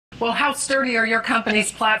Well, how sturdy are your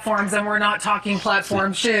company's platforms? And we're not talking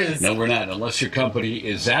platform shoes. No, we're not, unless your company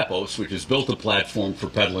is Zappos, which has built a platform for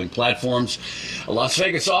peddling platforms. A Las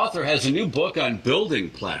Vegas author has a new book on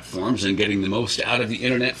building platforms and getting the most out of the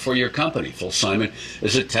internet for your company. Phil Simon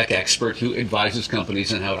is a tech expert who advises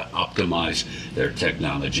companies on how to optimize their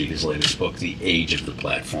technology. His latest book, The Age of the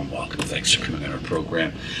Platform. Welcome. Thanks for coming on our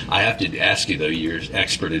program. I have to ask you, though, you're an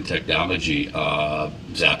expert in technology.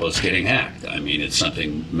 Zappos getting hacked. I mean, it's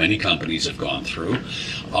something many companies have gone through.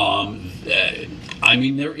 I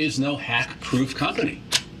mean, there is no hack-proof company.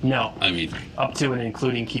 No. I mean, up to and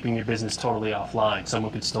including keeping your business totally offline.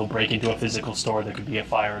 Someone could still break into a physical store. There could be a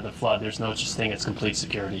fire or the flood. There's no such thing as complete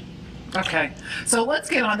security. Okay, so let's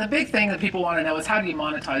get on. The big thing that people want to know is, how do you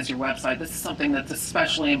monetize your website? This is something that's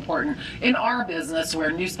especially important in our business,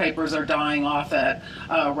 where newspapers are dying off at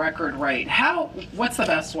a record rate. What's the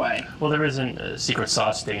best way? Well, there isn't a secret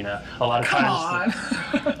sauce, Dana. A lot of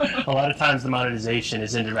times the monetization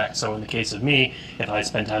is indirect. So in the case of me, if I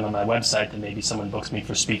spend time on my website, then maybe someone books me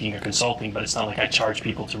for speaking or consulting, but it's not like I charge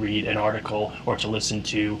people to read an article or to listen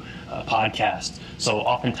to a podcast. So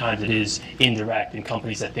oftentimes it is indirect, and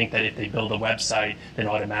companies that think that if they build a website, then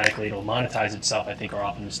automatically it'll monetize itself, I think, are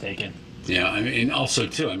often mistaken. Yeah, I mean, and also,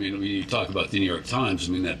 too, I mean, when you talk about the New York Times,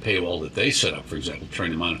 I mean, that paywall that they set up, for example,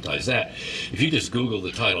 trying to monetize that, if you just Google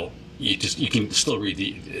the title, you can still read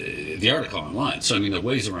the article online. So, I mean, there are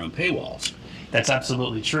ways around paywalls. That's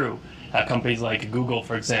absolutely true. Companies like Google,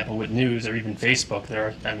 for example, with news, or even Facebook,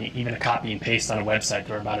 even a copy and paste on a website,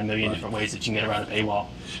 there are about a million different ways that you can get around a paywall.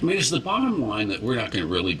 I mean, is the bottom line that we're not going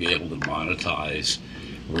to really be able to monetize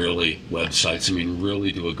websites? I mean,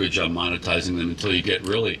 really do a good job monetizing them until you get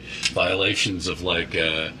really violations of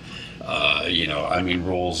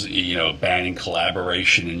rules, banning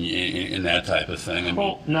collaboration and that type of thing. I mean,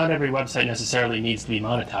 well, not every website necessarily needs to be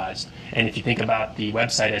monetized. And if you think about the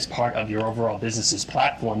website as part of your overall business's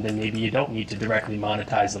platform, then maybe you don't need to directly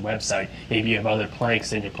monetize the website. Maybe you have other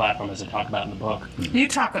planks in your platform, as I talk about in the book. You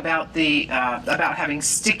talk about about having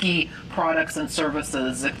sticky products and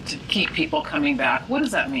services to keep people coming back. What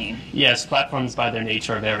does that mean? Yes, platforms by their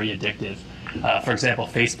nature are very addictive. For example,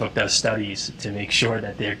 Facebook does studies to make sure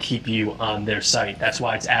that they keep you on their site. That's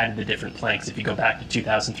why it's added the different planks. If you go back to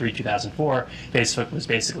 2003, 2004, Facebook was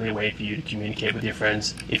basically a way for you to communicate with your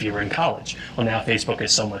friends if you were in college. Well, now Facebook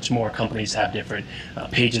is so much more. Companies have different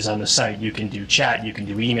pages on the site. You can do chat, you can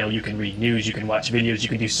do email, you can read news, you can watch videos, you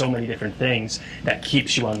can do so many different things that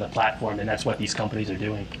keeps you on the platform, and that's what these companies are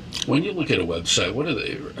doing. When you look at a website, what are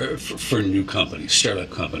they, for new companies, startup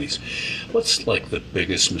companies, what's like the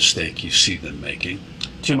biggest mistake you see them making?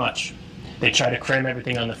 Too much. They try to cram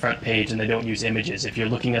everything on the front page, and they don't use images. If you're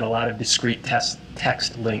looking at a lot of discrete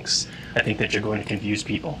text links, I think that you're going to confuse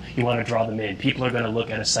people. You want to draw them in. People are going to look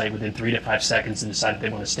at a site within 3 to 5 seconds and decide if they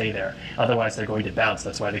want to stay there. Otherwise, they're going to bounce.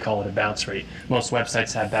 That's why they call it a bounce rate. Most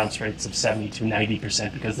websites have bounce rates of 70 to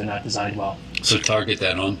 90% because they're not designed well. So target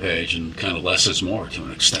that on page, and kind of less is more to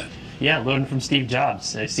an extent. Yeah, learn from Steve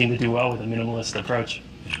Jobs. They seem to do well with a minimalist approach.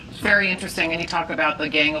 Very interesting, and you talk about the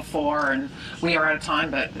Gang of Four, and we are out of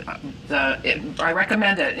time, but I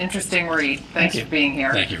recommend it. Interesting read. Thanks for being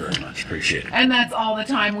here. Thank you very much. Appreciate it. And that's all the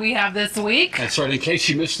time we have this week. That's right. In case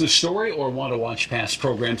you missed the story or want to watch past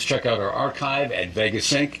programs, check out our archive at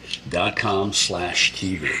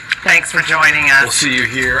vegasinc.com/TV. Thanks for joining us. We'll see you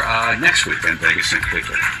here next week on Vegas Inc. Take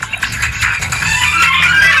care.